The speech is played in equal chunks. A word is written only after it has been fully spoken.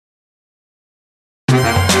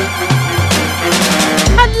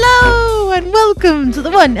Welcome to the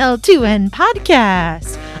 1L2N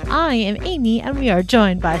podcast. I am Amy, and we are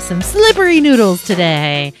joined by some slippery noodles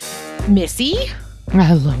today. Missy.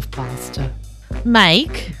 I love pasta.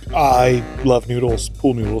 Mike. I love noodles,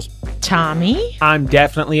 pool noodles. Tommy. I'm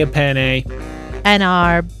definitely a penne. And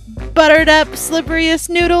our buttered up, slipperiest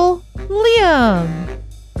noodle, Liam.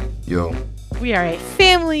 Yo. We are a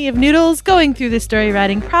family of noodles going through the story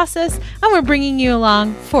writing process, and we're bringing you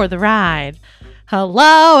along for the ride.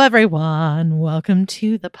 Hello, everyone. Welcome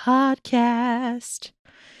to the podcast.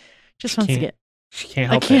 Just wants to get. She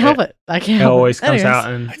can't help it. I can't help it. I can't It help always it. comes Anyways.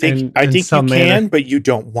 out in I think you some can, manner. but you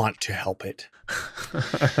don't want to help it.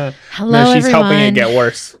 Hello, No, she's everyone. helping it get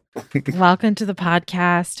worse. Welcome to the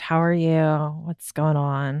podcast. How are you? What's going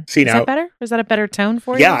on? See, Is now- that better? Was that a better tone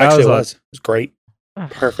for you? Yeah, actually, it That was. It was great. Ugh.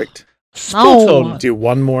 Perfect. Oh. Do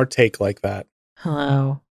one more take like that.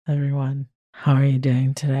 Hello, everyone. How are you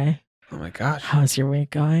doing today? Oh my gosh. How's your week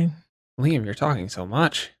going? Liam, you're talking so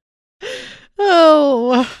much.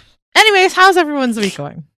 Oh. Anyways, how's everyone's week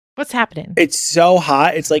going? What's happening? It's so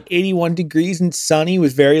hot. It's like 81 degrees and sunny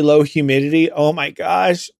with very low humidity. Oh my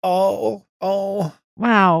gosh. Oh.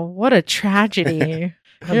 Wow, what a tragedy.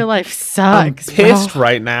 Your life I'm sucks. pissed bro.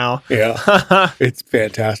 right now. Yeah. It's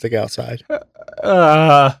fantastic outside.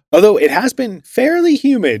 uh, Although it has been fairly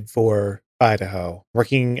humid for Idaho.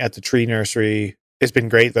 Working at the tree nursery, it's been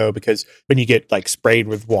great though, because when you get like sprayed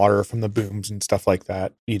with water from the booms and stuff like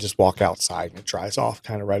that, you just walk outside and it dries off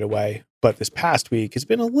kind of right away. But this past week has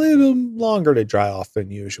been a little longer to dry off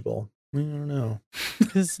than usual. I don't know.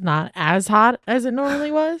 It's not as hot as it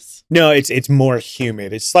normally was. No, it's more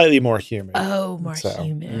humid. It's slightly more humid. Oh, more So,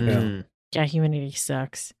 humid. mm. Yeah, humidity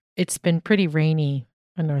sucks. It's been pretty rainy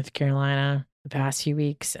in North Carolina the past few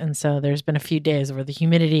weeks. And so there's been a few days where the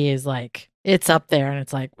humidity is like, it's up there and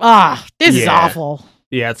it's like, this is Yeah. awful.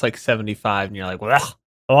 Yeah, it's like 75, and you're like,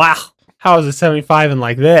 wow, how is it 75 and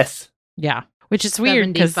like this? Yeah. Which is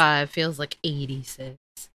weird because 75 feels like 86.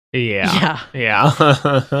 Yeah.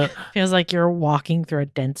 feels like you're walking through a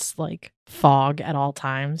dense like fog at all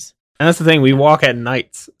times. And that's the thing, we walk at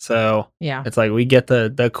nights, so Yeah. it's like we get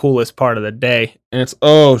the coolest part of the day, and it's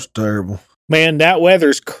terrible. Man, that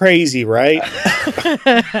weather's crazy, right?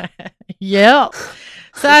 Yep.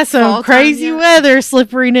 So that's some Fall time crazy yet? weather,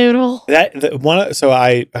 slippery noodle. So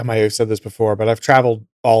I might have said this before, but I've traveled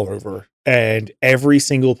all over, and every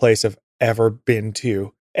single place I've ever been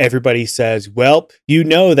to, everybody says, well,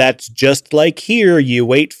 that's just like here. You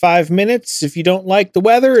wait 5 minutes. If you don't like the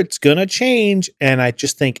weather, it's going to change. And I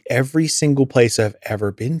just think every single place I've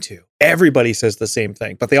ever been to, everybody says the same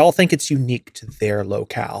thing, but they all think it's unique to their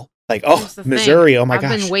locale. Like, Here's the Missouri. thing. Oh my I've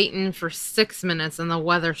gosh. been waiting for 6 minutes and the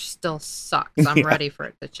weather still sucks. I'm Yeah. ready for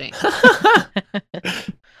it to change.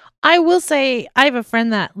 I will say I have a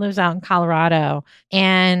friend that lives out in Colorado,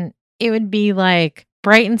 and it would be like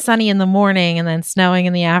bright and sunny in the morning and then snowing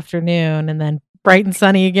in the afternoon and then bright and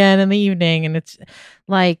sunny again in the evening. And it's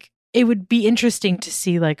like, it would be interesting to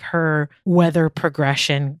see like her weather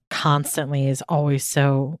progression constantly is always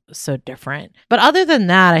so different. But other than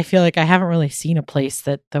that, I feel like I haven't really seen a place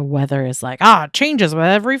that the weather is like, it changes with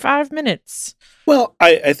every 5 minutes. Well,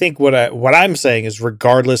 I think what I'm saying is,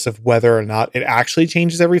 regardless of whether or not it actually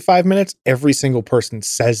changes every 5 minutes, every single person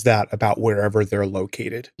says that about wherever they're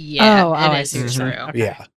located. Yeah, I it is see. true. Okay.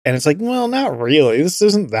 Yeah. And it's like, well, not really. This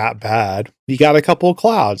isn't that bad. You got a couple of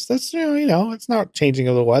clouds. That's, it's not changing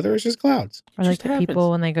of the weather. It's just clouds. Or like Just the happens. people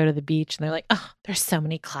when they go to the beach and they're like, there's so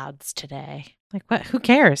many clouds today. Like, what? Who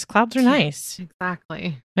cares? Clouds are nice. Exactly.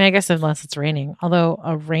 I mean, I guess unless it's raining. Although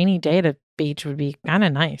a rainy day at a beach would be kind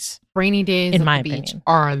of nice. Rainy days In at my the beach opinion.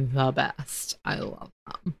 are the best. I love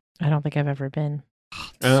them. I don't think I've ever been.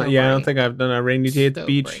 So I don't great. think I've done a rainy day at the So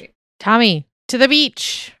beach. great. Tommy, to the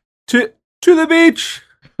beach. To the beach.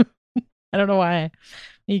 I don't know why.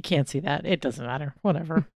 You can't see that. It doesn't matter.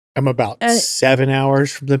 Whatever. I'm about 7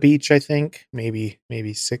 hours from the beach, I think. Maybe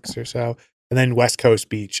 6 or so. And then West Coast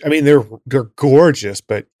Beach. I mean, they're gorgeous,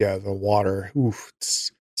 but yeah, the water,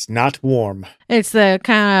 it's not warm. It's the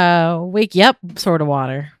kind of wake you up sort of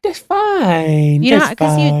water. That's fine. You know,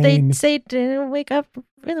 because they say to wake up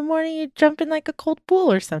in the morning, you jump in like a cold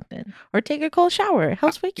pool or something, or take a cold shower. It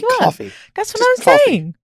helps wake you up. Coffee. That's what Just I'm coffee.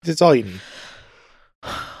 saying. That's all you need.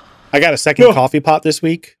 I got a second coffee pot this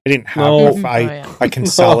week. I didn't have No. one. Oh, yeah. I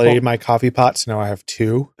consolidated my coffee pots. Now I have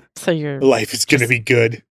 2. So you're Life is going to be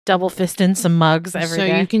good. double fisting some mugs every So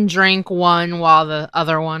day. you can drink one while the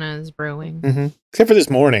other one is brewing. Mm-hmm. Except for this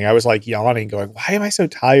morning, I was like yawning, going, why am I so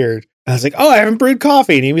tired? And I was like, I haven't brewed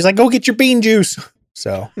coffee. And he was like, go get your bean juice.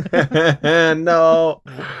 So No,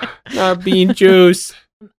 not bean juice.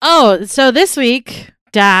 Oh, so this week,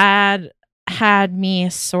 Dad had me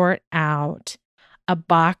sort out a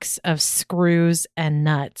box of screws and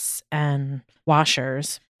nuts and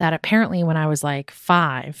washers that apparently when I was like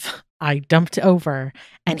 5, I dumped over,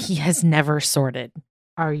 and he has never sorted.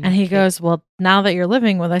 Are you And he kidding? goes, well, now that you're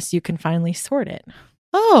living with us, you can finally sort it.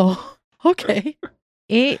 Oh, okay.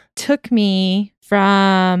 It took me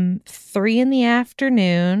from 3 in the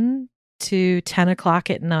afternoon to 10 o'clock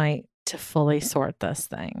at night to fully sort this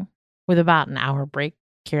thing, with about an hour break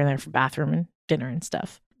here and there for bathroom and dinner and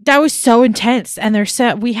stuff. That was so intense. And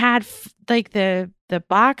we had like the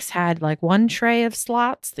box had like 1 tray of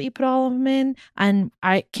slots that you put all of them in. And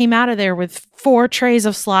I came out of there with 4 trays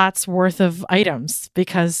of slots worth of items,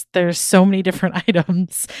 because there's so many different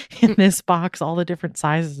items in this box, all the different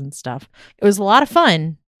sizes and stuff. It was a lot of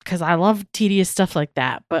fun because I love tedious stuff like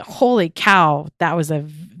that. But holy cow,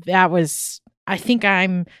 I think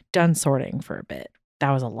I'm done sorting for a bit.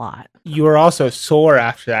 That was a lot. You were also sore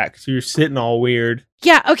after that because you were sitting all weird.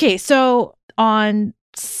 Yeah. Okay. So on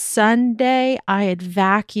Sunday, I had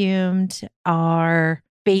vacuumed our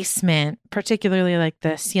basement, particularly like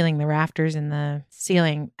the ceiling, the rafters in the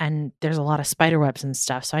ceiling, and there's a lot of spider webs and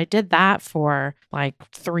stuff. So I did that for like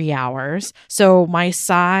 3 hours. So my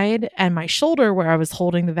side and my shoulder where I was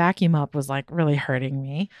holding the vacuum up was like really hurting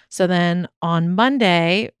me. So then on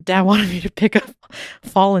Monday, Dad wanted me to pick up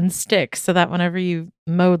fallen sticks so that whenever you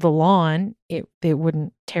mowed the lawn, it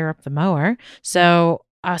wouldn't tear up the mower. So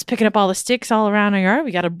I was picking up all the sticks all around our yard.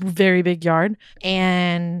 We got a very big yard,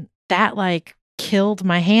 and that like killed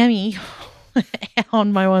my hammy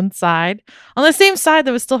on my one side, on the same side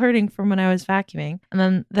that was still hurting from when I was vacuuming. And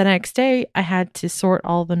then the next day I had to sort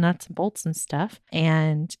all the nuts and bolts and stuff,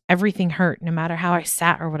 and everything hurt. No matter how I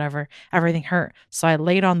sat or whatever, everything hurt. So I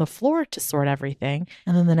laid on the floor to sort everything.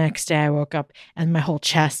 And then the next day I woke up and my whole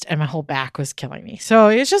chest and my whole back was killing me. So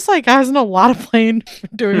it's just like I was in a lot of pain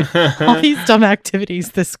doing all these dumb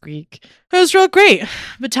activities this week. It was real great.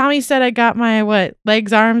 But Tommy said I got my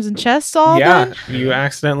legs, arms, and chest all done. You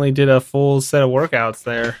accidentally did a full set of workouts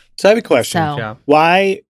there. So I have a question. So- Yeah.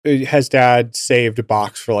 Why has Dad saved a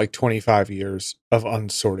box for like 25 years of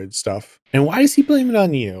unsorted stuff? And why does he blame it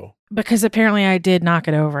on you? Because apparently I did knock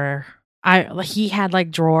it over. He had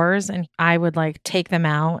like drawers, and I would like take them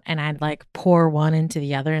out and I'd like pour one into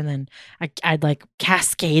the other, and then I'd like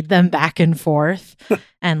cascade them back and forth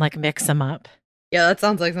and like mix them up. Yeah, that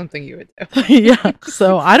sounds like something you would do. Yeah.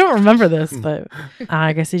 So I don't remember this, but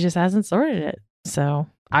I guess he just hasn't sorted it. So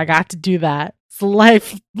I got to do that. It's a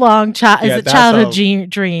lifelong childhood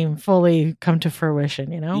dream fully come to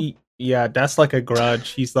fruition, you know? Yeah, that's like a grudge.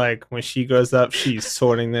 He's like, when she goes up, she's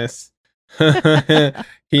sorting this.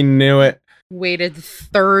 He knew it. Waited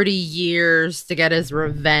 30 years to get his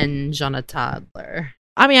revenge on a toddler.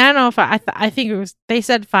 I mean, I don't know if I think it was, they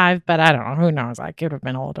said 5, but I don't know. Who knows? I could have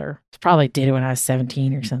been older. Probably did it when I was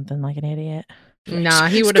 17 or something, like an idiot. Nah,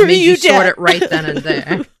 he would have made you sort it right then and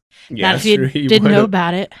there. Not if you didn't know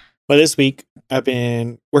about it. Well, this week I've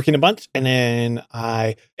been working a bunch, and then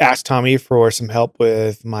I asked Tommy for some help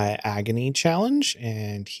with my agony challenge,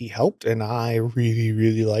 and he helped, and I really,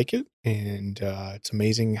 really like it. And it's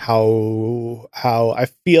amazing how I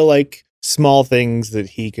feel like small things that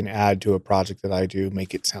he can add to a project that I do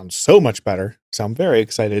make it sound so much better. So I'm very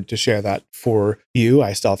excited to share that for you.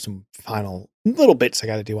 I still have some final little bits I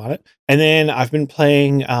got to do on it. And then I've been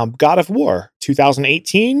playing God of War,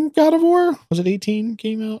 2018 God of War. Was it 18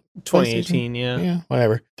 came out? 2018, yeah. Yeah,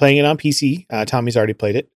 whatever. Playing it on PC. Tommy's already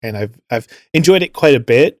played it, and I've enjoyed it quite a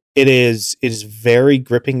bit. It is very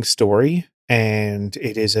gripping story. And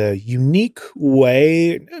it is a unique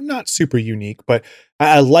way, not super unique, but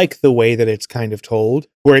I like the way that it's kind of told,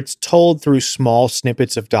 where it's told through small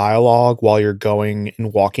snippets of dialogue while you're going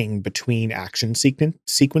and walking between action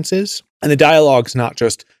sequences. And the dialogue's not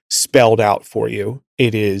just spelled out for you.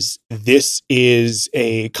 This is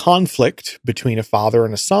a conflict between a father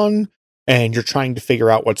and a son, and you're trying to figure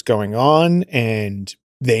out what's going on, and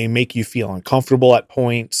they make you feel uncomfortable at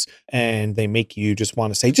points, and they make you just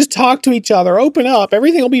want to say, just talk to each other, open up,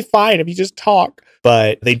 everything will be fine if you just talk.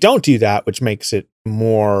 But they don't do that, which makes it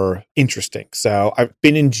more interesting. So I've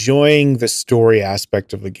been enjoying the story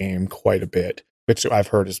aspect of the game quite a bit, which I've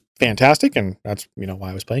heard is fantastic, and that's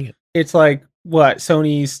why I was playing it. It's like what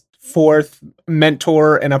Sony's 4th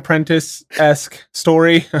mentor and apprentice-esque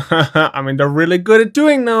story. I mean, they're really good at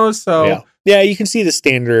doing those, so Yeah, you can see the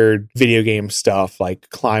standard video game stuff, like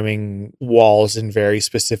climbing walls in very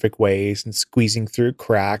specific ways and squeezing through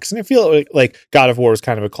cracks. And I feel like God of War is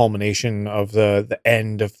kind of a culmination of the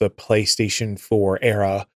end of the PlayStation 4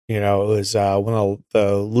 era, You know, it was one of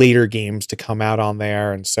the later games to come out on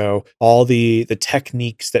there. And so all the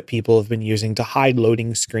techniques that people have been using to hide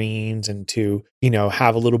loading screens and to, you know,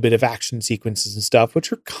 have a little bit of action sequences and stuff,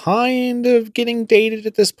 which are kind of getting dated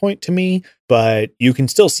at this point to me, but you can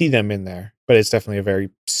still see them in there. But it's definitely a very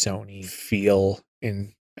Sony feel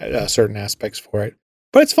in certain aspects for it.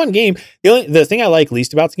 But it's a fun game. The thing I like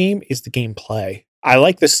least about the game is the gameplay. I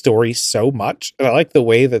like the story so much, and I like the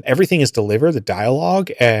way that everything is delivered, the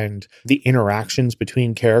dialogue and the interactions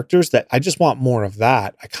between characters, that I just want more of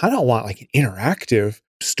that. I kind of want like an interactive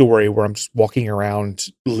story where I'm just walking around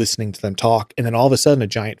listening to them talk, and then all of a sudden a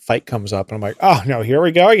giant fight comes up and I'm like, oh no, here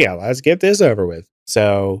we go again. Let's get this over with.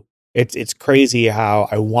 So it's crazy how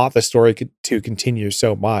I want the story to continue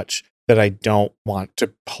so much that I don't want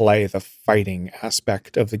to play the fighting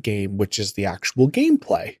aspect of the game, which is the actual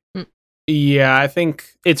gameplay. Yeah, I think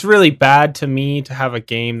it's really bad to me to have a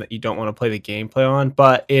game that you don't want to play the gameplay on,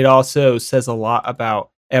 but it also says a lot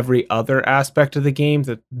about every other aspect of the game,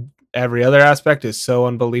 that every other aspect is so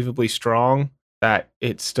unbelievably strong that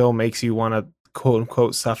it still makes you want to quote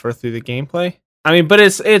unquote suffer through the gameplay. I mean, but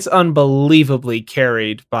it's unbelievably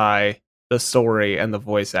carried by the story and the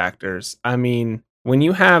voice actors. I mean, when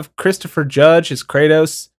you have Christopher Judge as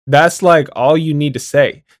Kratos, that's like all you need to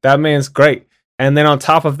say. That man's great. And then on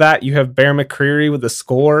top of that, you have Bear McCreary with the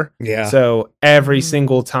score. Yeah. So every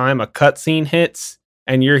single time a cutscene hits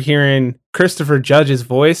and you're hearing Christopher Judge's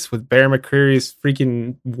voice with Bear McCreary's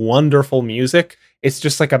freaking wonderful music, it's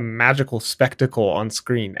just like a magical spectacle on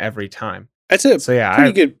screen every time. That's a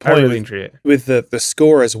pretty good point. I really enjoy it. With the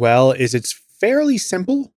score as well, is it's fairly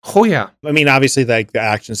simple. Oh, yeah. I mean, obviously, like the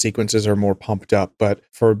action sequences are more pumped up, but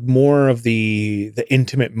for more of the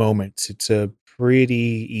intimate moments, it's a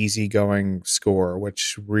pretty easygoing score,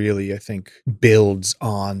 which really, I think, builds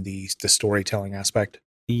on the storytelling aspect.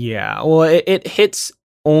 Yeah, well, it hits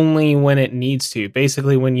only when it needs to.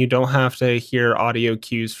 Basically, when you don't have to hear audio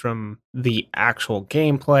cues from the actual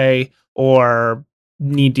gameplay or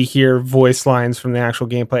need to hear voice lines from the actual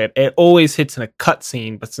gameplay. It always hits in a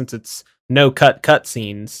cutscene, but since it's no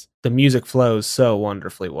cutscenes, the music flows so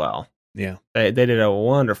wonderfully well. Yeah. They did a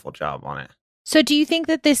wonderful job on it. So do you think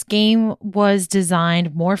that this game was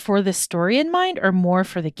designed more for the story in mind or more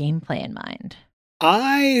for the gameplay in mind?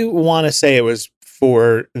 I want to say it was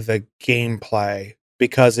for the gameplay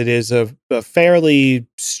because it is a fairly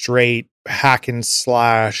straight hack and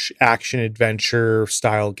slash action adventure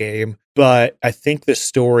style game. But I think the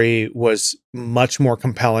story was much more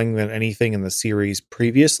compelling than anything in the series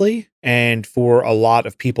previously. And for a lot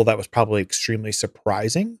of people, that was probably extremely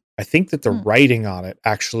surprising. I think that the writing on it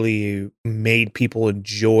actually made people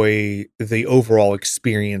enjoy the overall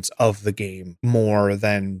experience of the game more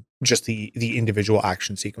than just the individual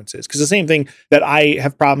action sequences. Because the same thing that I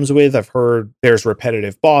have problems with, I've heard there's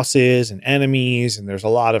repetitive bosses and enemies, and there's a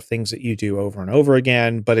lot of things that you do over and over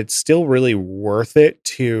again, but it's still really worth it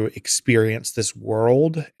to experience this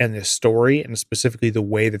world and this story, and specifically the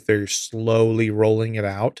way that they're slowly rolling it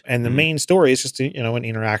out. And the main story is just, you know, an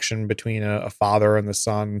interaction between a father and the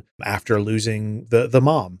son after losing the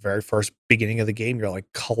mom. Very first beginning of the game, you're like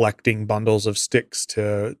collecting bundles of sticks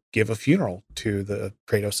to give a funeral to the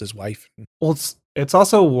Kratos' wife. Well, it's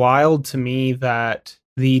also wild to me that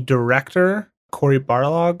the director, Cory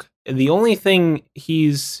Barlog, the only thing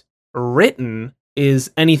he's written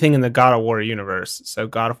is anything in the God of War universe. So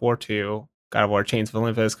God of War 2, God of War Chains of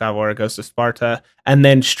Olympus, God of War Ghost of Sparta, and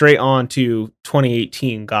then straight on to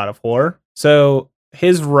 2018 God of War. So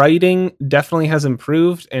his writing definitely has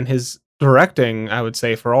improved, and his directing, I would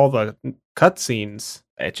say, for all the cutscenes,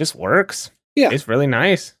 it just works. Yeah. It's really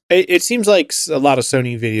nice. It seems like a lot of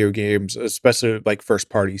Sony video games, especially like first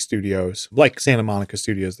party studios, like Santa Monica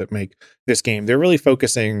Studios that make this game, they're really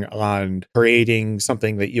focusing on creating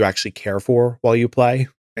something that you actually care for while you play,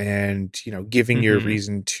 and, you know, giving you a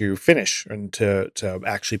reason to finish and to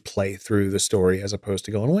actually play through the story, as opposed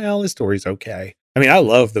to going, well, this story's okay. I mean, I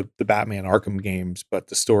love the Batman Arkham games, but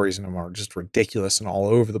the stories in them are just ridiculous and all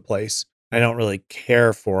over the place. I don't really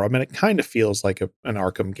care for them, and it kind of feels like an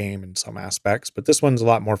Arkham game in some aspects, but this one's a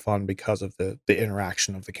lot more fun because of the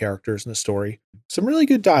interaction of the characters in the story. Some really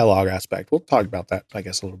good dialogue aspect. We'll talk about that, I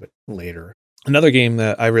guess, a little bit later. Another game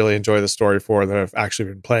that I really enjoy the story for that I've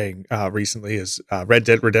actually been playing recently is Red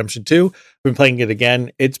Dead Redemption 2. I've been playing it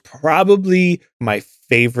again. It's probably my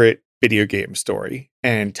favorite video game story.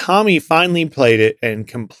 And Tommy finally played it and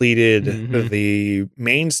completed the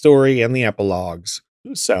main story and the epilogues.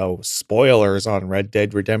 So, spoilers on Red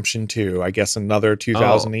Dead Redemption 2. I guess another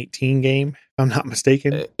 2018 game, if I'm not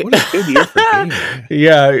mistaken. What a good year for gaming.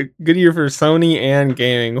 Yeah, good year for Sony and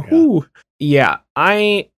gaming. Yeah. Yeah,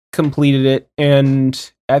 I completed it,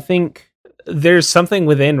 and I think there's something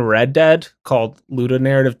within Red Dead called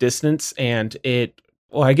Ludonarrative Dissonance, and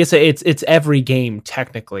I guess it's every game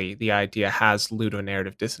technically. The idea has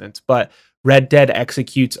ludonarrative dissonance, but Red Dead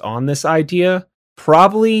executes on this idea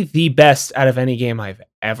probably the best out of any game I've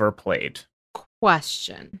ever played.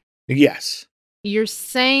 Question. Yes. You're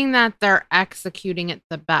saying that they're executing it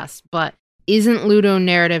the best, but isn't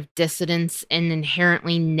ludonarrative dissonance an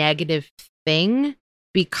inherently negative thing?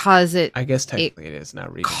 Because I guess technically it is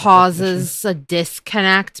now. Causes a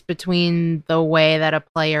disconnect between the way that a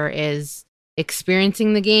player is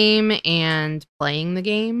experiencing the game and playing the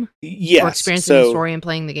game. Yes. Or experiencing the story and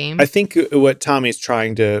playing the game. I think what Tommy's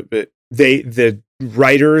trying to, the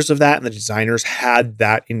writers of that and the designers had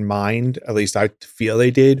that in mind. At least I feel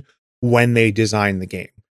they did when they designed the game.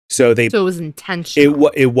 So it was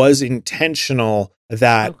intentional. It was intentional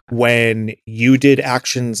that when you did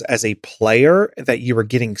actions as a player that you were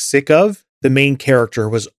getting sick of, the main character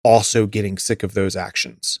was also getting sick of those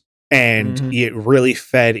actions. And it really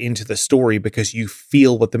fed into the story because you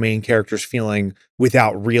feel what the main character's feeling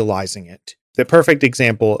without realizing it. The perfect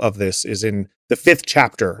example of this is in the 5th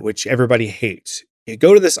chapter, which everybody hates. You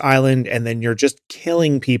go to this island and then you're just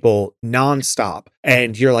killing people nonstop.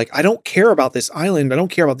 And you're like, I don't care about this island. I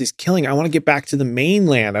don't care about this killing. I want to get back to the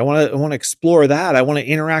mainland. I want to explore that. I want to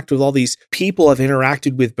interact with all these people I've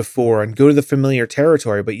interacted with before and go to the familiar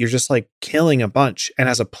territory. But you're just like killing a bunch. And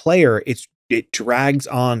as a player, it drags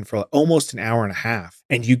on for almost an hour and a half.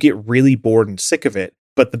 And you get really bored and sick of it.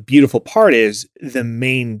 But the beautiful part is the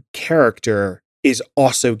main character is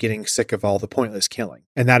also getting sick of all the pointless killing.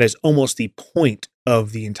 And that is almost the point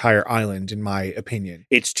of the entire island, in my opinion.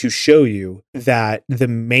 It's to show you that the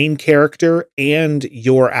main character and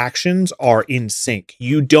your actions are in sync.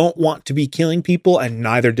 You don't want to be killing people, and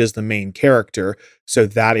neither does the main character. So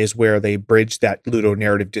that is where they bridge that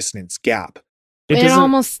ludonarrative dissonance gap.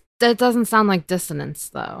 That doesn't sound like dissonance,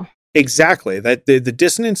 though. Exactly. That the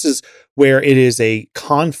dissonance is where it is a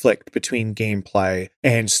conflict between gameplay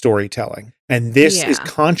and storytelling. And this is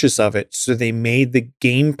conscious of it. So they made the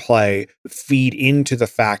gameplay feed into the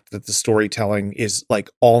fact that the storytelling is like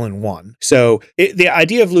all in one. So the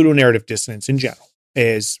idea of ludonarrative dissonance in general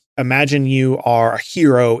is, imagine you are a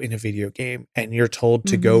hero in a video game and you're told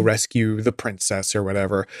to go rescue the princess or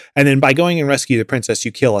whatever. And then by going and rescue the princess,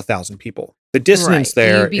 you kill 1,000 people. The dissonance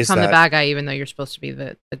there is you become the bad guy even though you're supposed to be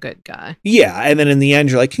the good guy. Yeah, and then in the end,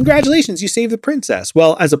 you're like, congratulations, you saved the princess.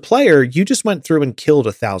 Well, as a player, you just went through and killed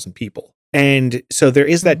 1,000 people. And so there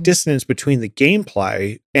is that dissonance between the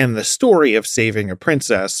gameplay and the story of saving a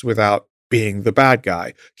princess without being the bad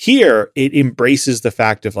guy. Here, it embraces the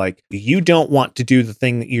fact of like, you don't want to do the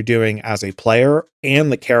thing that you're doing as a player, and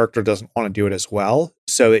the character doesn't want to do it as well.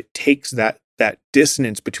 So it takes that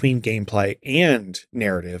dissonance between gameplay and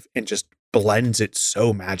narrative and just blends it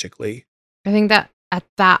so magically. I think that at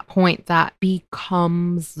that point, that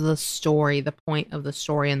becomes the story, the point of the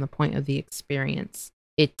story and the point of the experience.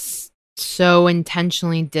 It's so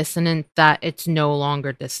intentionally dissonant that it's no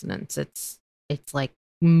longer dissonance. It's like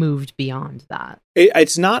moved beyond that.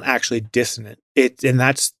 It's not actually dissonant. And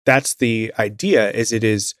that's the idea.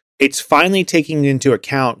 It's finally taking into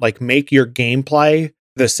account, like, make your gameplay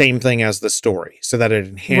the same thing as the story so that it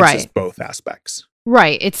enhances both aspects.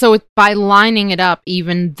 Right. It's by lining it up,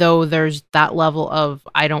 even though there's that level of,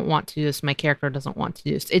 I don't want to do this, my character doesn't want to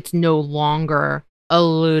do this, it's no longer a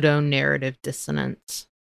ludonarrative dissonance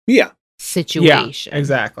situation. Yeah,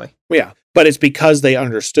 exactly. Yeah. But it's because they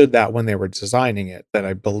understood that when they were designing it, that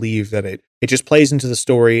I believe that it just plays into the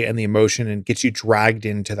story and the emotion and gets you dragged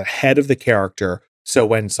into the head of the character. So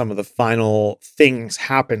when some of the final things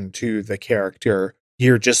happen to the character,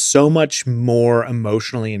 you're just so much more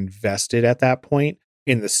emotionally invested at that point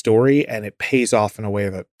in the story, and it pays off in a way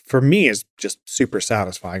that, for me, is just super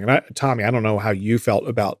satisfying. And Tommy, I don't know how you felt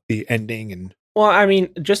about the ending. And well, I mean,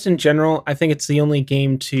 just in general, I think it's the only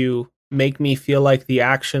game to make me feel like the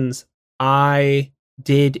actions I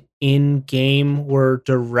did in game were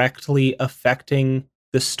directly affecting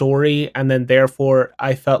the story, and then therefore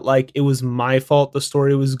I felt like it was my fault the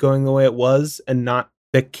story was going the way it was and not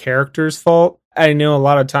the character's fault. I know a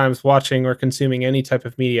lot of times watching or consuming any type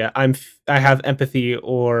of media, I have empathy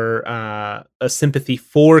or a sympathy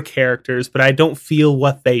for characters, but I don't feel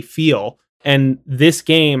what they feel. And this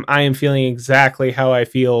game, I am feeling exactly how I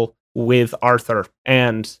feel with Arthur,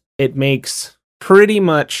 and it makes pretty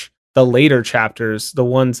much the later chapters, the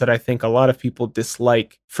ones that I think a lot of people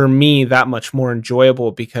dislike, for me, that much more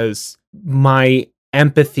enjoyable, because my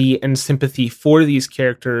empathy and sympathy for these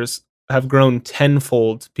characters have grown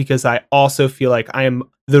tenfold, because I also feel like I am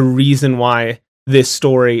the reason why this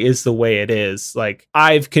story is the way it is. Like,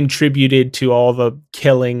 I've contributed to all the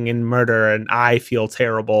killing and murder and I feel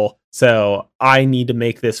terrible. So I need to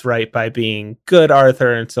make this right by being good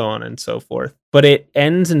Arthur and so on and so forth. But it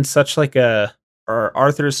ends in such like or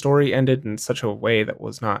Arthur's story ended in such a way that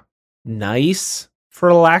was not nice,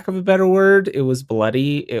 for lack of a better word. It was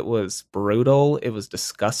bloody. It was brutal. It was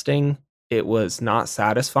disgusting. It was not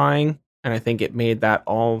satisfying. And I think it made that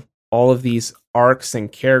all of these arcs and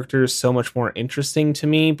characters so much more interesting to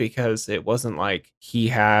me, because it wasn't like he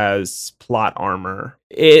has plot armor.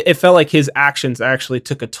 It felt like his actions actually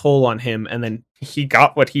took a toll on him, and then he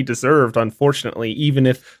got what he deserved, unfortunately, even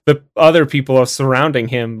if the other people surrounding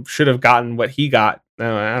him should have gotten what he got.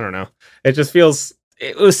 No, I don't know. It just feels,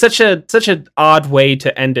 it was such an odd way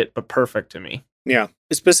to end it, but perfect to me. Yeah.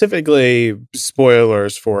 Specifically,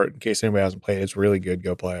 spoilers for it, in case anybody hasn't played it. It's really good.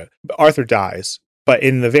 Go play it. But Arthur dies. But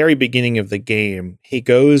in the very beginning of the game, he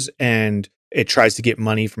goes and it tries to get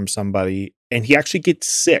money from somebody, and he actually gets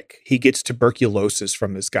sick. He gets tuberculosis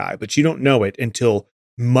from this guy, but you don't know it until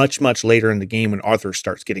much, much later in the game when Arthur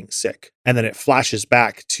starts getting sick. And then it flashes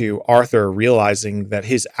back to Arthur realizing that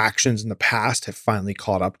his actions in the past have finally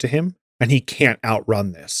caught up to him, and he can't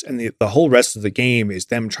outrun this. And the whole rest of the game is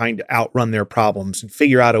them trying to outrun their problems and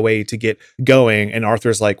figure out a way to get going. And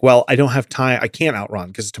Arthur's like, well, I don't have time. I can't outrun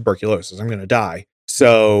because it's tuberculosis. I'm going to die.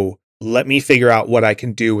 So let me figure out what I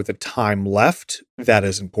can do with the time left that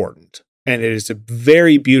is important. And it is a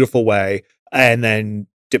very beautiful way. And then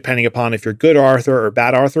depending upon if you're good Arthur or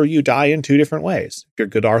bad Arthur, you die in two different ways. If you're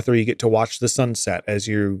good Arthur, you get to watch the sunset as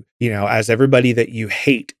as everybody that you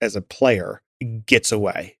hate as a player gets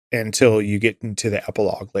away until you get into the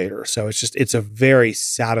epilogue later. So it's a very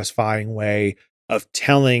satisfying way of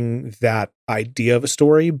telling that idea of a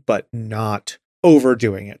story, but not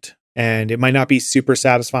overdoing it. And it might not be super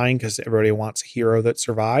satisfying because everybody wants a hero that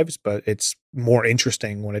survives, but it's more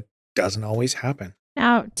interesting when it doesn't always happen.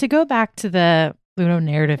 Now, to go back to the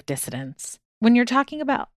ludonarrative dissonance, when you're talking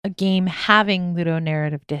about a game having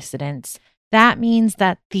ludonarrative dissonance, that means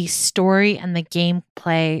that the story and the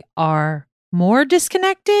gameplay are more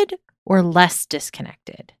disconnected or less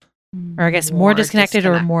disconnected? Or I guess more disconnected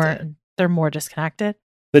or they're more disconnected?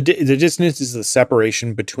 The dissonance is the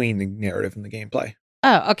separation between the narrative and the gameplay.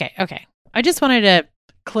 Oh, okay. I just wanted to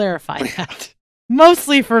clarify that.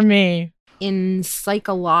 Mostly for me. In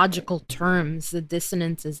psychological terms, the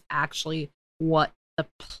dissonance is actually what the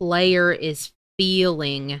player is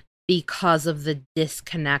feeling because of the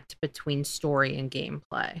disconnect between story and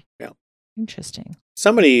gameplay. Yeah. Interesting.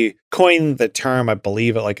 Somebody coined the term, I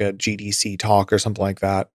believe, at like a GDC talk or something like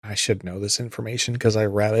that. I should know this information because I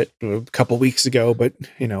read it a couple weeks ago, but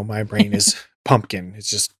my brain is pumpkin. It's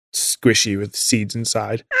just squishy with seeds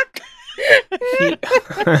inside.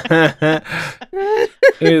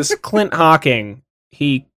 It was Clint Hawking.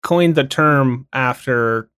 He coined the term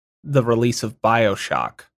after the release of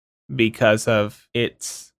BioShock because of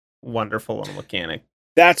its wonderful little mechanic.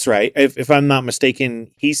 That's right. If I'm not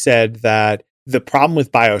mistaken, he said that the problem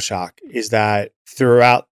with BioShock is that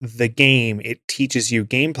throughout the game, it teaches you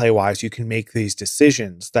gameplay-wise, you can make these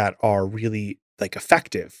decisions that are really like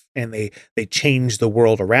effective, and they change the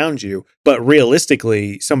world around you. But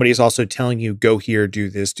realistically, somebody is also telling you, go here, do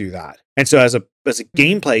this, do that. And so as a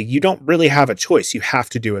gameplay, you don't really have a choice. You have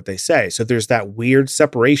to do what they say. So there's that weird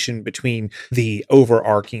separation between the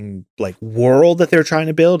overarching like world that they're trying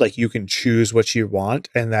to build. Like you can choose what you want,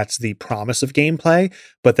 and that's the promise of gameplay.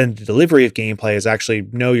 But then the delivery of gameplay is actually,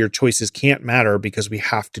 no, your choices can't matter because we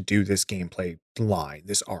have to do this gameplay line,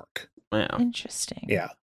 this arc. Wow. Interesting. Yeah.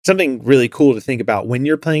 Something really cool to think about when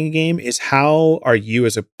you're playing a game is how are you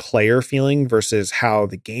as a player feeling versus how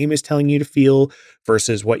the game is telling you to feel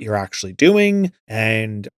versus what you're actually doing.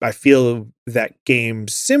 And I feel that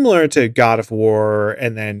games similar to God of War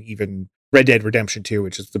and then even Red Dead Redemption 2,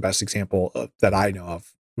 which is the best example that I know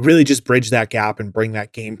of, really just bridge that gap and bring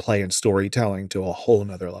that gameplay and storytelling to a whole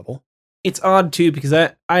nother level. It's odd too, because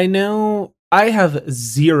I know I have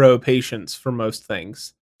zero patience for most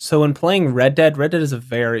things. So when playing Red Dead is a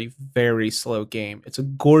very, very slow game. It's a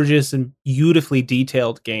gorgeous and beautifully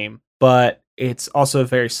detailed game, but it's also a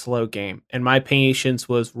very slow game. And my patience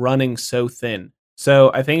was running so thin. So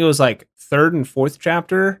I think it was like third and fourth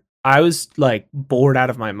chapter, I was like bored out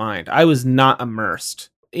of my mind. I was not immersed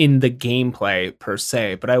in the gameplay per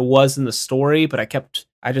se, but I was in the story, but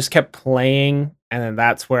I just kept playing. And then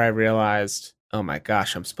that's where I realized, oh my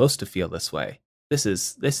gosh, I'm supposed to feel this way. This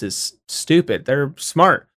is stupid. They're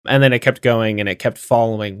smart. And then it kept going and it kept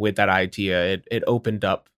following with that idea. It opened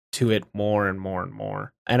up to it more and more and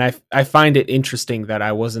more. And I find it interesting that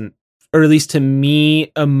I wasn't, or at least to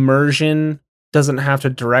me, immersion doesn't have to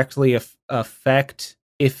directly affect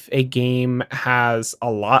if a game has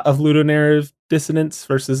a lot of ludonarrative dissonance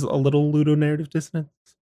versus a little ludonarrative dissonance.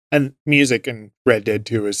 And music in Red Dead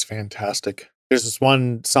 2 is fantastic. There's this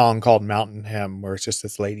one song called Mountain Hymn where it's just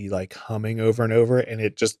this lady like humming over and over, and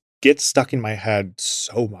it just gets stuck in my head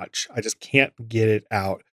so much. I just can't get it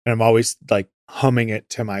out. And I'm always like humming it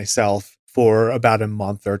to myself for about a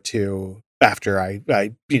month or two after I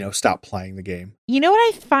stop playing the game. You know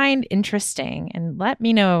what I find interesting, and let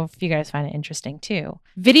me know if you guys find it interesting too.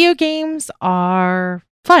 Video games are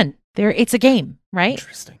fun. It's a game, right?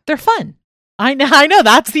 Interesting. They're fun. I know.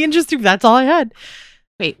 That's the interesting. That's all I had.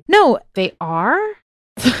 Wait, no, they are?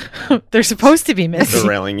 They're supposed to be, Miss.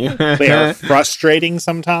 Derailing you. They are frustrating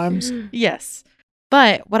sometimes. Yes.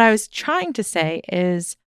 But what I was trying to say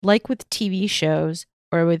is, like with TV shows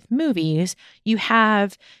or with movies, you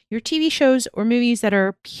have your TV shows or movies that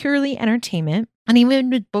are purely entertainment. And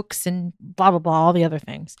even with books and blah, blah, blah, all the other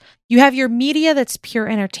things. You have your media that's pure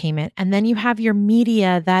entertainment. And then you have your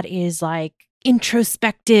media that is like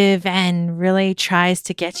introspective and really tries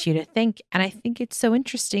to get you to think. And I think it's so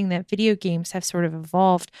interesting that video games have sort of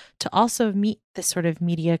evolved to also meet this sort of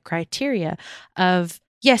media criteria of,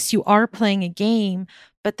 yes, you are playing a game,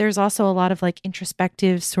 but there's also a lot of like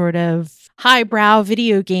introspective sort of highbrow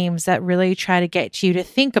video games that really try to get you to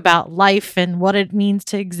think about life and what it means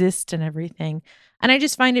to exist and everything. And I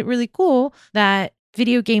just find it really cool that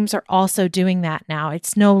video games are also doing that now.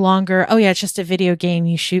 It's no longer, oh yeah, it's just a video game,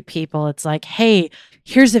 you shoot people. It's like, hey,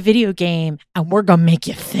 here's a video game and we're going to make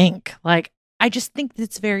you think. Like, I just think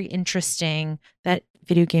it's very interesting that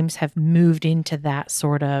video games have moved into that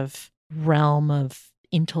sort of realm of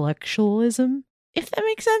intellectualism. If that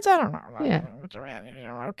makes sense, I don't know. Yeah.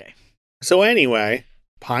 Okay. So anyway,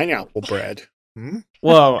 pineapple bread.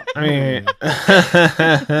 Well, I mean,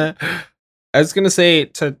 I was going to say,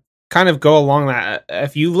 to kind of go along that,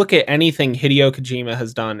 if you look at anything Hideo Kojima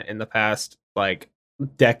has done in the past like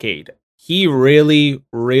decade, he really,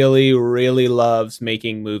 really, really loves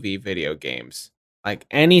making movie video games. Like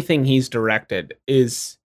anything he's directed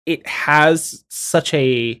it has such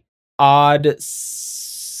a odd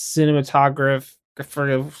cinematography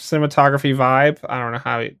vibe. I don't know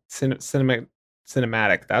how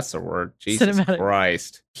cinematic, that's the word. Jesus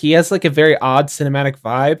Christ. He has like a very odd cinematic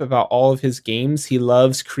vibe about all of his games. He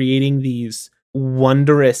loves creating these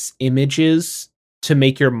wondrous images to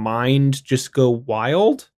make your mind just go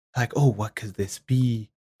wild. Like, oh, what could this be?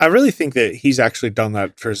 I really think that he's actually done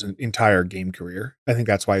that for his entire game career. I think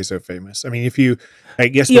that's why he's so famous. I mean, I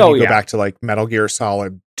guess when you go back to like Metal Gear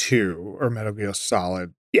Solid 2 or Metal Gear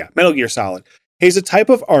Solid, he's a type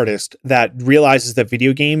of artist that realizes that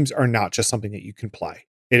video games are not just something that you can play.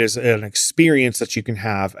 It is an experience that you can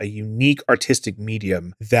have, a unique artistic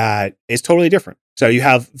medium that is totally different. So you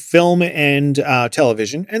have film and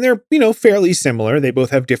television, and they're, fairly similar. They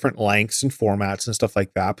both have different lengths and formats and stuff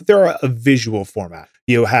like that, but they're a visual format.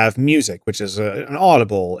 You have music, which is an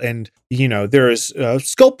audible, and, there's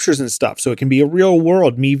sculptures and stuff. So it can be a real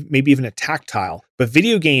world, maybe even a tactile. But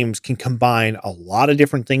video games can combine a lot of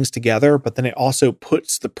different things together, but then it also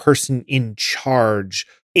puts the person in charge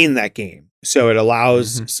in that game. So it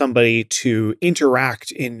allows somebody to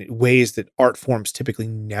interact in ways that art forms typically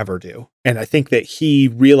never do. And I think that he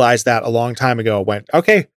realized that a long time ago, went,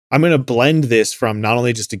 okay, I'm going to blend this from not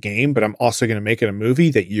only just a game, but I'm also going to make it a movie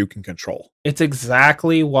that you can control. It's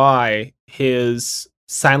exactly why his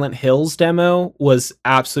Silent Hills demo was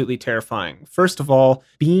absolutely terrifying. First of all,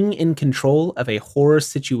 being in control of a horror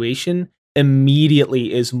situation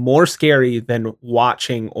immediately is more scary than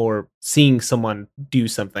watching or seeing someone do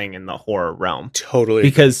something in the horror realm. Totally.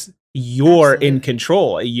 Because you're in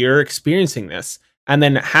control. You're experiencing this. And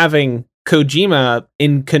then having Kojima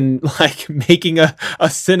making a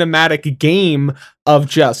cinematic game of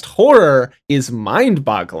just horror is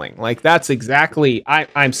mind-boggling. Like, that's exactly...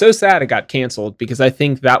 I'm so sad it got canceled, because I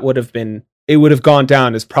think it would have gone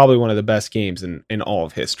down as probably one of the best games in all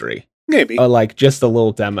of history. Maybe. Like just a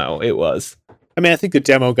little demo. It was. I mean, I think the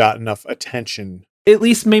demo got enough attention. At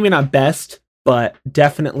least maybe not best, but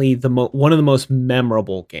definitely one of the most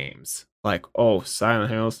memorable games. Like, oh,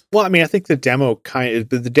 Silent Hills. Well, I mean, I think the demo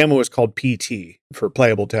was called PT for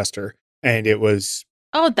Playable Tester, and it was...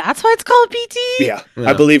 Oh, that's why it's called PT? Yeah.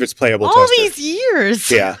 I believe it's Playable All Tester. these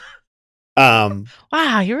years. Yeah.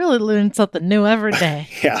 Wow, you really learn something new every day.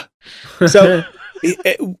 Yeah. So...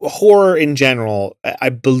 horror in general, I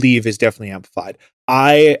believe, is definitely amplified.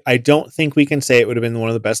 I don't think we can say it would have been one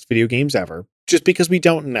of the best video games ever, just because we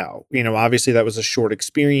don't know. Obviously that was a short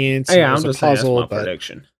experience. Yeah, it was I'm just a puzzle, saying that's my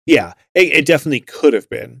prediction. Yeah, it definitely could have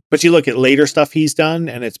been. But you look at later stuff he's done,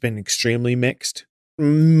 and it's been extremely mixed.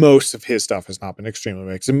 most of his stuff has not been extremely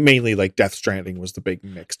mixed. Mainly like Death Stranding was the big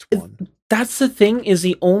mixed one. That's the thing, is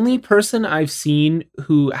the only person I've seen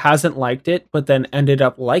who hasn't liked it but then ended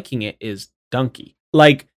up liking it is Donkey.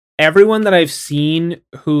 Like, everyone that I've seen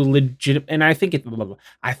who legit, and I think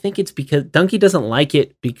it's because Donkey doesn't like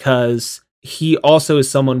it because he also is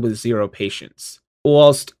someone with zero patience.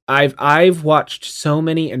 Whilst I've watched so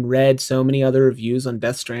many and read so many other reviews on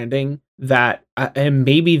Death Stranding that, and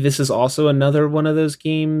maybe this is also another one of those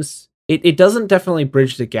games. It doesn't definitely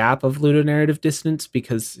bridge the gap of ludonarrative dissonance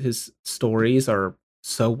because his stories are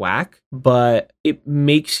so whack, but it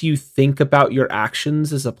makes you think about your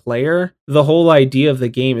actions as a player. The whole idea of the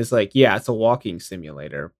game is like, yeah, it's a walking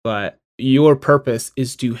simulator, but your purpose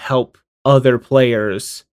is to help other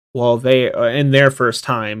players while they, in their first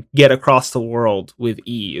time, get across the world with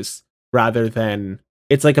ease, rather than,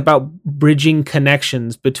 it's like about bridging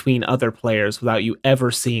connections between other players without you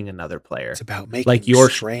ever seeing another player. It's about making like your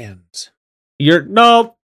strands.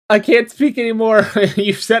 No, I can't speak anymore.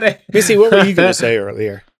 You've said it. Missy, what were you going to say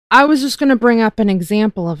earlier? I was just going to bring up an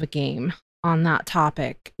example of a game on that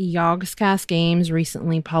topic. Yogscast Games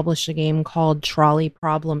recently published a game called Trolley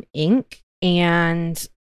Problem Inc. And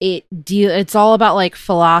it's all about like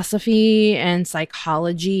philosophy and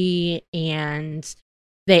psychology, and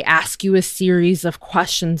they ask you a series of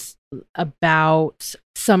questions about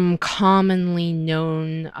some commonly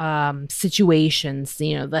known situations,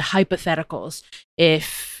 the hypotheticals.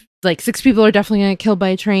 If like 6 people are definitely going to get killed by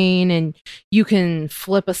a train and you can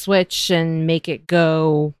flip a switch and make it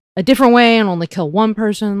go a different way and only kill one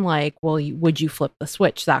person, like, well, would you flip the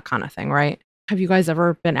switch? That kind of thing, right? Have you guys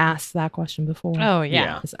ever been asked that question before? Oh,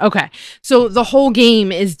 yeah. Okay. So the whole game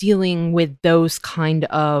is dealing with those kind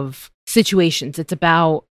of situations. It's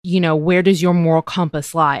about, where does your moral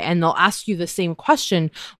compass lie? And they'll ask you the same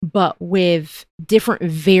question, but with different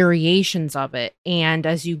variations of it. And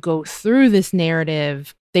as you go through this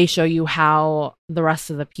narrative, they show you how the rest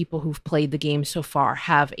of the people who've played the game so far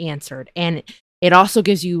have answered. And it also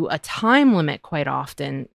gives you a time limit quite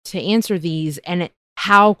often to answer these. And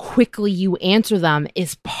how quickly you answer them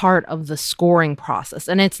is part of the scoring process.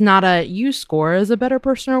 And it's not you score as a better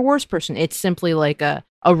person or worse person. It's simply like a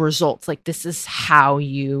result. Like, this is how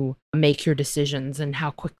you make your decisions and how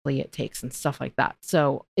quickly it takes and stuff like that.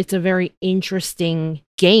 So it's a very interesting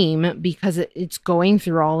game because it's going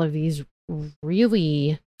through all of these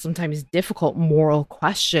really sometimes difficult moral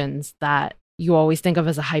questions that you always think of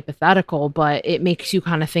as a hypothetical, but it makes you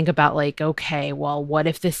kind of think about like, okay, well, what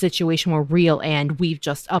if this situation were real and we've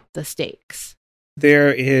just upped the stakes?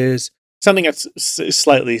 There is something that's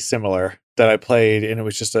slightly similar that I played, and it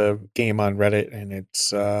was just a game on Reddit, and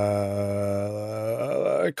it's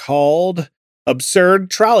called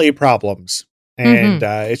Absurd Trolley Problems. And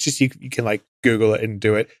it's just, you can like Google it and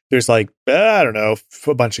do it. There's like, I don't know,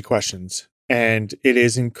 a bunch of questions. And it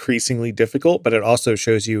is increasingly difficult, but it also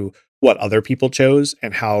shows you what other people chose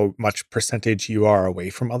and how much percentage you are away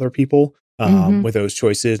from other people with those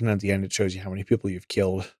choices. And at the end, it shows you how many people you've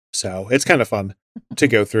killed. So it's kind of fun to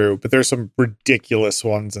go through, but there's some ridiculous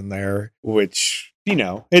ones in there, which,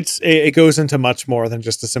 it goes into much more than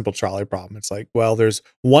just a simple trolley problem. It's like, well, there's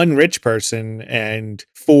one rich person and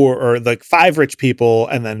 5 rich people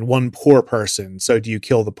and then one poor person. So do you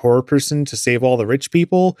kill the poor person to save all the rich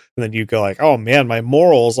people? And then you go like, oh man, my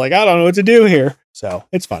morals, like, I don't know what to do here. So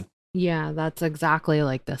it's fun. Yeah, that's exactly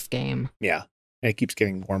like this game. Yeah. And it keeps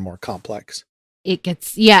getting more and more complex. It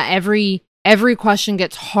gets, every question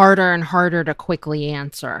gets harder and harder to quickly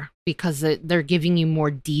answer because they're giving you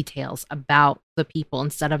more details about the people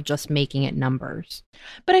instead of just making it numbers.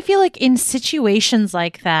 But I feel like in situations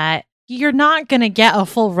like that, you're not going to get a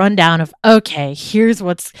full rundown of, okay, here's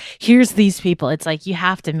these people. It's like, you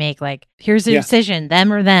have to make like, here's a decision,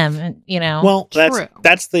 them or them, Well,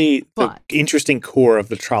 that's the interesting core of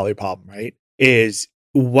the trolley problem, right? Is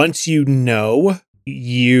once you know,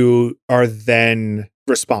 you are then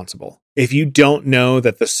responsible. If you don't know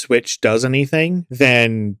that the switch does anything,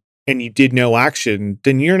 and you did no action,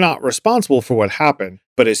 then you're not responsible for what happened.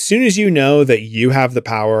 But as soon as you know that you have the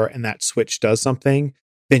power and that switch does something,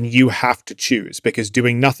 then you have to choose, because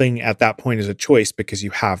doing nothing at that point is a choice because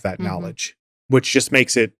you have that knowledge, which just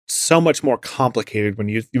makes it so much more complicated when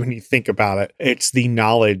you think about it. It's the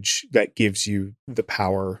knowledge that gives you the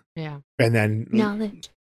power. Yeah. And then knowledge,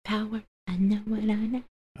 power, I know what I know.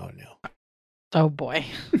 Oh no. Oh boy.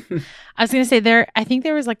 I was going to say I think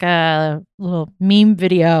there was like a little meme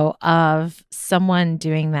video of someone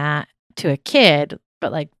doing that to a kid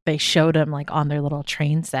but like they showed them like on their little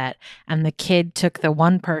train set, and the kid took the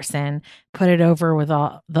one person, put it over with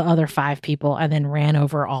all the other 5 people, and then ran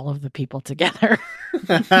over all of the people together. Oh,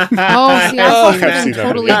 see, I saw I've something seen that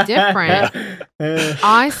totally video. different.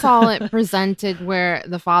 I saw it presented where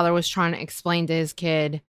the father was trying to explain to his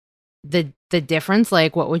kid the difference,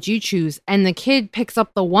 like, what would you choose? And the kid picks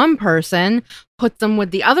up the one person, puts them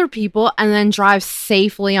with the other people, and then drives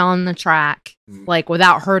safely on the track, like,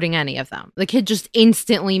 without hurting any of them. The kid just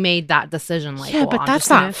instantly made that decision, like, yeah, well, but I'm that's just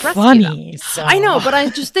gonna not rescue funny. them. So. I know, but I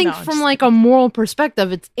just think No, I'm from just like a moral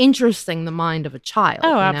perspective, it's interesting the mind of a child. Oh,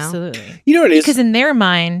 you know? absolutely. You know what it is? Because in their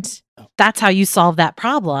mind, that's how you solve that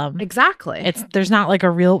problem. Exactly. There's not like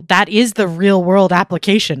that is the real world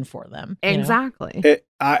application for them. you know? Exactly.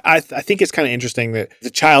 I think it's kind of interesting that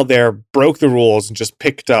the child there broke the rules and just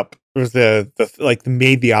picked up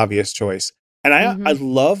made the obvious choice. And I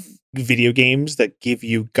love video games that give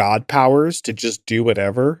you god powers to just do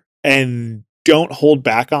whatever and don't hold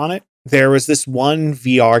back on it. There was this one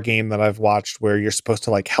VR game that I've watched where you're supposed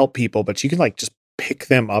to like help people, but you can like just pick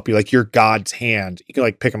them up. You like your god's hand. You can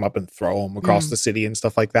like pick them up and throw them across the city and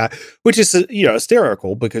stuff like that, which is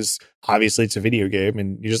hysterical because obviously it's a video game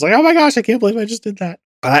and you're just like, oh my gosh, I can't believe I just did that.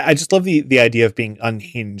 But I just love the idea of being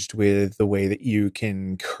unhinged with the way that you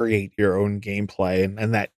can create your own gameplay,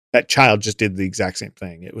 and that child just did the exact same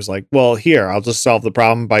thing. It was like, well, here, I'll just solve the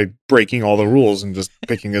problem by breaking all the rules and just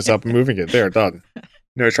picking this up and moving it. There, done.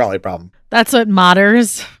 No trolley problem. That's what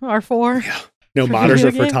modders are for. Yeah. No, For modders video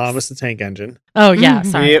are for games? Thomas the Tank Engine. Oh, yeah.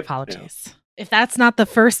 Sorry. Yep. Apologies. If that's not the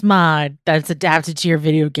first mod that's adapted to your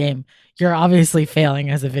video game, you're obviously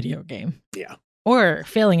failing as a video game. Yeah. Or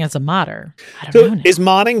failing as a modder. I don't So know. now. is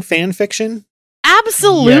modding fan fiction?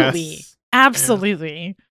 Absolutely. Yes.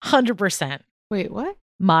 Absolutely. 100%. Wait, what?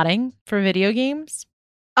 Modding for video games?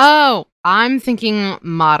 Oh, I'm thinking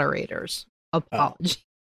moderators. Apology.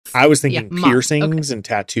 I was thinking Yeah, piercings and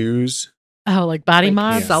tattoos. Oh, like body Like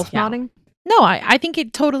mods? self-modding? No, I think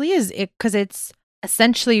it totally is. Because it's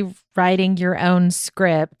essentially writing your own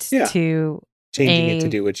script Yeah. to Changing it to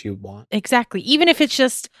do what you want. Exactly. Even if it's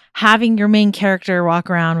just having your main character walk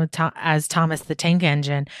around with as Thomas the Tank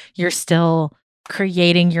Engine, you're still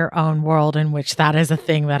creating your own world in which that is a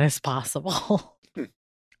thing that is possible.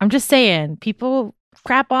 I'm just saying, people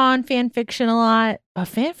crap on fan fiction a lot, but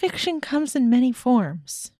fan fiction comes in many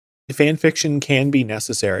forms. Fan fiction can be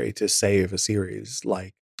necessary to save a series,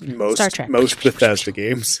 like Star Trek. most Bethesda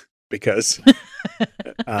games, because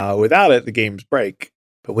without it, the games break.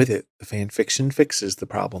 But with it, the fan fiction fixes the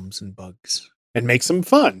problems and bugs and makes them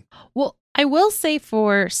fun. Well, I will say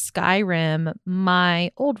for Skyrim,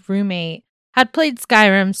 my old roommate had played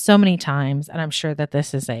Skyrim so many times, and I'm sure that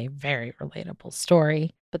this is a very relatable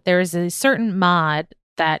story. But there is a certain mod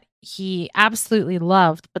that he absolutely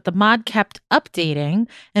loved, but the mod kept updating,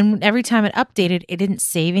 and every time it updated, it didn't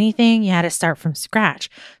save anything. You had to start from scratch.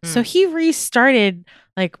 So he restarted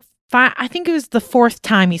like I think it was the 4th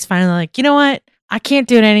time. He's finally like, you know what? I can't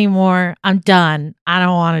do it anymore. I'm done. I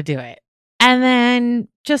don't want to do it. And then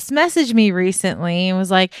just messaged me recently and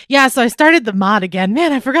was like, yeah, so I started the mod again.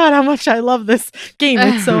 Man, I forgot how much I love this game.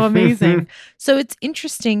 It's so amazing. So it's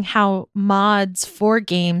interesting how mods for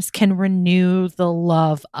games can renew the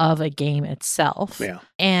love of a game itself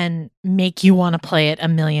and make you want to play it a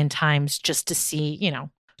million times just to see,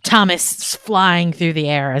 Thomas flying through the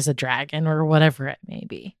air as a dragon or whatever it may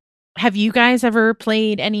be. Have you guys ever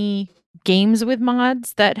played any games with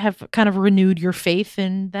mods that have kind of renewed your faith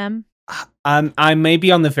in them? I may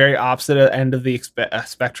be on the very opposite end of the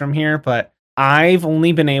spectrum here, but I've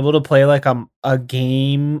only been able to play like a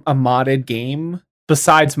modded game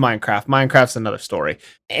besides Minecraft. Minecraft's another story.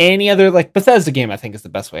 Any other like Bethesda game, I think is the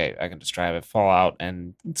best way I can describe it. Fallout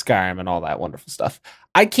and Skyrim and all that wonderful stuff.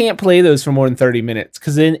 I can't play those for more than 30 minutes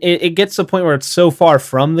because then it gets to a point where it's so far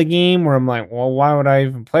from the game where I'm like, well, why would I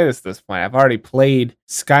even play this at this point? I've already played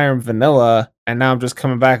Skyrim vanilla and now I'm just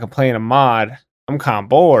coming back and playing a mod. I'm kind of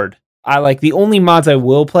bored. The only mods I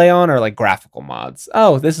will play on are like graphical mods.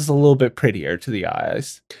 Oh, this is a little bit prettier to the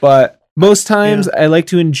eyes. But most times I like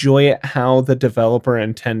to enjoy it how the developer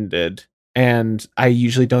intended. And I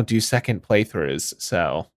usually don't do second playthroughs.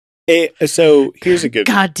 So here's a good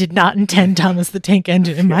God did not intend Thomas the Tank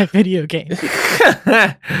Engine in my video game.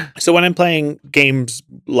 So when I'm playing games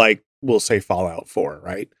like, we'll say Fallout 4,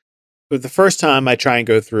 right? But the first time I try and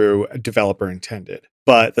go through a developer intended.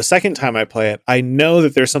 But the second time I play it, I know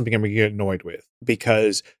that there's something I'm going to get annoyed with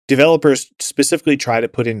because developers specifically try to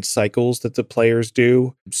put in cycles that the players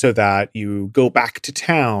do so that you go back to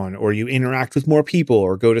town or you interact with more people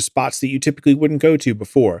or go to spots that you typically wouldn't go to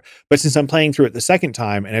before. But since I'm playing through it the second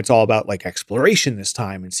time and it's all about like exploration this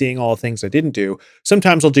time and seeing all the things I didn't do,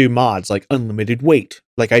 sometimes I'll do mods like unlimited weight.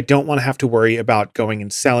 Like I don't want to have to worry about going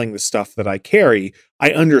and selling the stuff that I carry.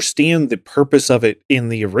 I understand the purpose of it in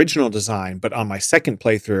the original design, but on my second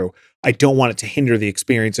playthrough, I don't want it to hinder the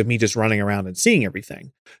experience of me just running around and seeing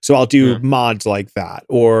everything. So I'll do mods like that,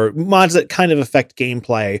 or mods that kind of affect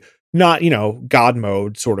gameplay, not, God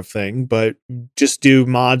mode sort of thing, but just do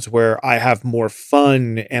mods where I have more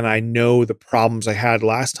fun and I know the problems I had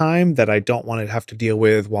last time that I don't want to have to deal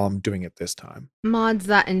with while I'm doing it this time. Mods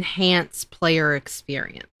that enhance player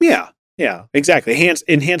experience. Yeah, exactly.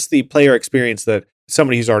 Enhance the player experience that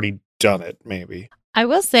somebody who's already done it, maybe. I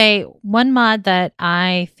will say one mod that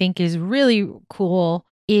I think is really cool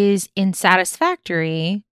is in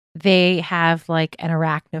Satisfactory. They have like an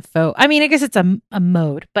arachnophobia. I mean, I guess it's a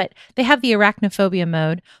mode, but they have the arachnophobia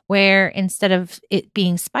mode where instead of it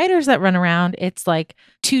being spiders that run around, it's like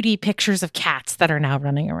 2D pictures of cats that are now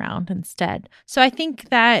running around instead. So I think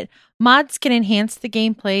that mods can enhance the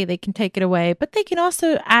gameplay. They can take it away, but they can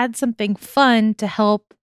also add something fun to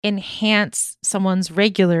help enhance someone's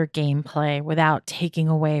regular gameplay without taking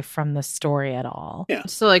away from the story at all. Yeah.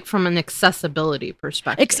 So like from an accessibility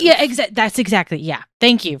perspective. That's exactly. Yeah.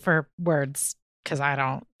 Thank you for words because I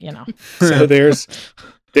don't, So there's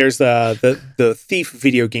the Thief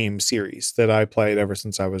video game series that I played ever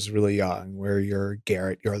since I was really young, where you're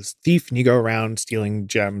Garrett, you're a thief and you go around stealing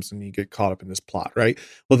gems and you get caught up in this plot, right?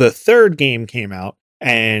 Well, the third game came out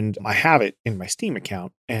and I have it in my Steam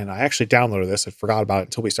account, and I actually downloaded this. I forgot about it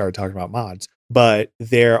until we started talking about mods. But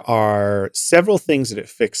there are several things that it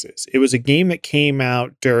fixes. It was a game that came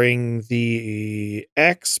out during the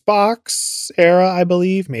Xbox era, I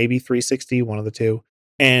believe, maybe 360, one of the two.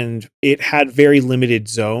 And it had very limited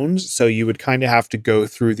zones, so you would kind of have to go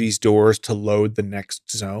through these doors to load the next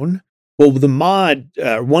zone. Well, the mod,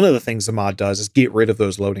 one of the things the mod does is get rid of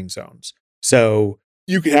those loading zones. So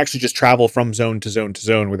you can actually just travel from zone to zone to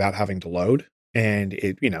zone without having to load. And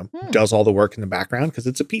it, does all the work in the background because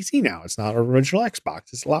it's a PC now. It's not an original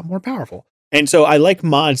Xbox. It's a lot more powerful. And so I like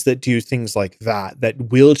mods that do things like that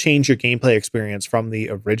will change your gameplay experience from the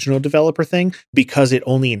original developer thing because it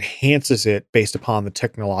only enhances it based upon the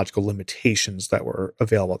technological limitations that were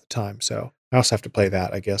available at the time. So I also have to play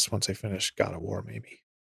that, I guess, once I finish God of War, maybe.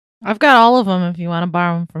 I've got all of them if you want to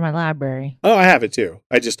borrow them from my library. Oh, I have it too.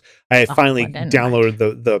 I finally downloaded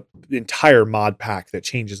the entire mod pack that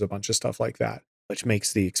changes a bunch of stuff like that, which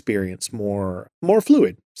makes the experience more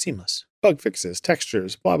fluid, seamless. Bug fixes,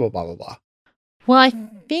 textures, blah, blah, blah, blah, blah. Well, I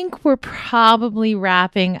think we're probably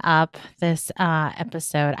wrapping up this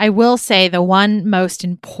episode. I will say the one most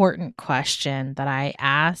important question that I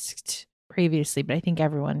asked previously, but I think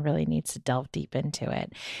everyone really needs to delve deep into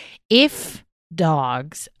it. If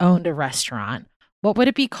dogs owned a restaurant, what would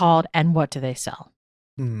it be called and what do they sell?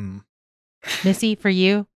 Missy, for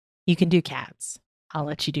you can do cats. I'll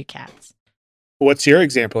let you do cats. What's your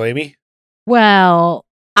example, Amy? Well,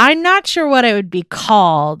 I'm not sure what it would be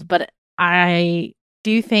called, but I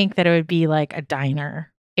do think that it would be like a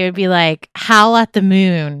diner. It would be like Howl at the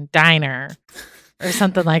Moon Diner or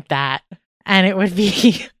something like that. And it would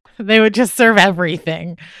be, they would just serve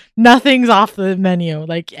everything. Nothing's off the menu,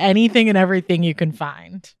 like anything and everything you can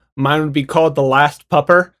find. Mine would be called The Last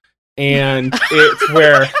Pupper. And it's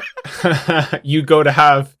where you go to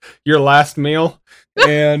have your last meal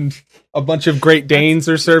and a bunch of Great Danes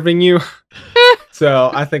are serving you.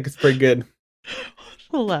 So I think it's pretty good.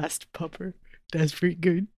 The Last Pupper. That's pretty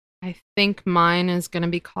good. I think mine is going to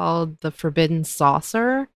be called The Forbidden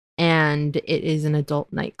Saucer, and it is an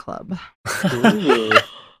adult nightclub.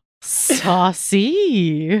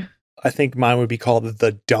 Saucy. I think mine would be called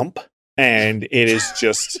The Dump, and it is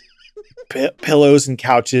just pillows and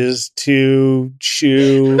couches to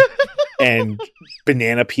chew and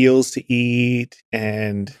banana peels to eat,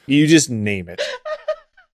 and you just name it.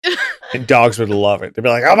 And dogs would love it. They'd be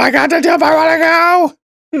like, "Oh my God, The Dump, I want to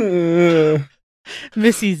go!"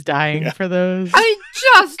 Missy's dying for those. I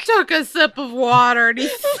just took a sip of water and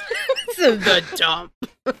he's The Dump.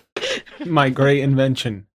 My great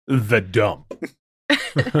invention, The Dump.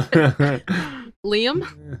 Liam?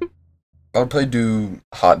 I would probably do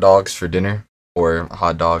hot dogs for dinner or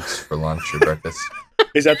hot dogs for lunch or breakfast.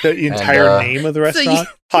 Is that the entire name of the restaurant?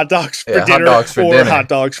 Hot dogs for dinner, hot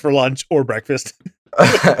dogs for lunch or breakfast.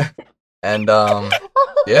 And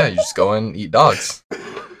yeah, you just go and eat dogs.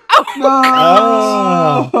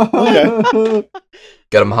 Oh, okay.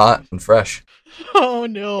 Get them hot and fresh. Oh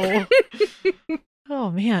no. Oh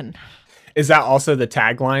man. Is that also the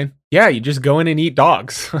tagline? Yeah, you just go in and eat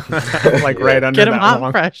dogs. Like right under Get them that hot and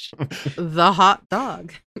long. fresh. The hot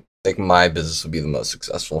dog. I think my business would be the most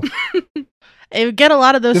successful. It would get a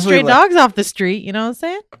lot of those Definitely stray dogs off the street, you know what I'm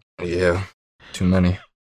saying? Yeah, too many.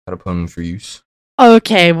 Gotta put them for use.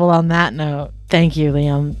 Okay, well, on that note, thank you,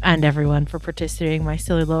 Liam, and everyone for participating in my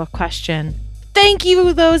silly little question. Thank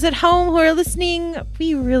you, those at home who are listening.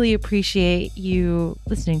 We really appreciate you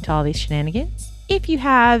listening to all these shenanigans. If you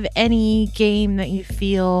have any game that you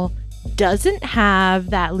feel doesn't have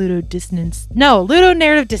that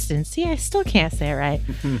Ludonarrative dissonance. See, I still can't say it right.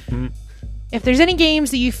 If there's any games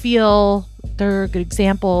that you feel they're a good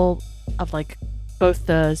example of like both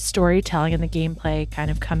the storytelling and the gameplay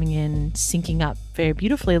kind of coming in, syncing up very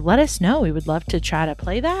beautifully, let us know. We would love to try to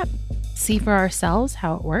play that, see for ourselves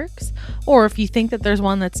how it works. Or if you think that there's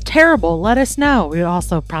one that's terrible, let us know. We'd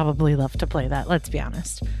also probably love to play that, let's be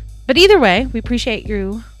honest. But either way, we appreciate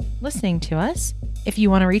you listening to us. If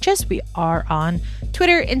you want to reach us, we are on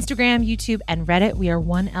Twitter, Instagram, YouTube, and Reddit. We are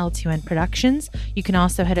 1L2N Productions. You can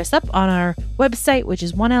also hit us up on our website, which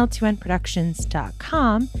is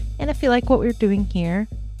 1L2NProductions.com. And if you like what we're doing here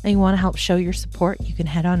and you want to help show your support, you can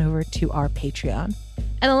head on over to our Patreon.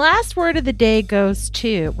 And the last word of the day goes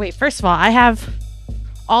to... Wait, first of all, I have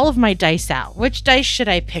all of my dice out. Which dice should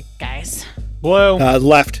I pick, guys? Blue.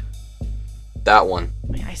 Left. That one.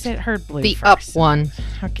 I said heard blue The first. up one.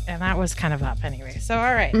 Okay, and that was kind of up anyway. So,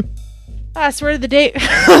 all right. Last word of the day.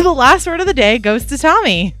 The last word of the day goes to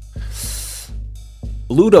Tommy.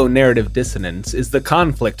 Ludonarrative dissonance is the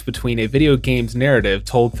conflict between a video game's narrative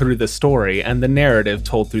told through the story and the narrative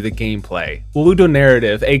told through the gameplay.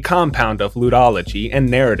 Ludonarrative, a compound of ludology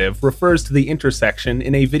and narrative, refers to the intersection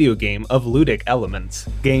in a video game of ludic elements,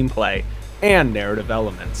 gameplay, and narrative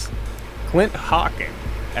elements. Clint Hawking,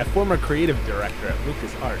 a former creative director at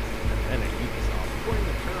LucasArts and then at Ubisoft, coined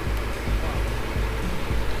the term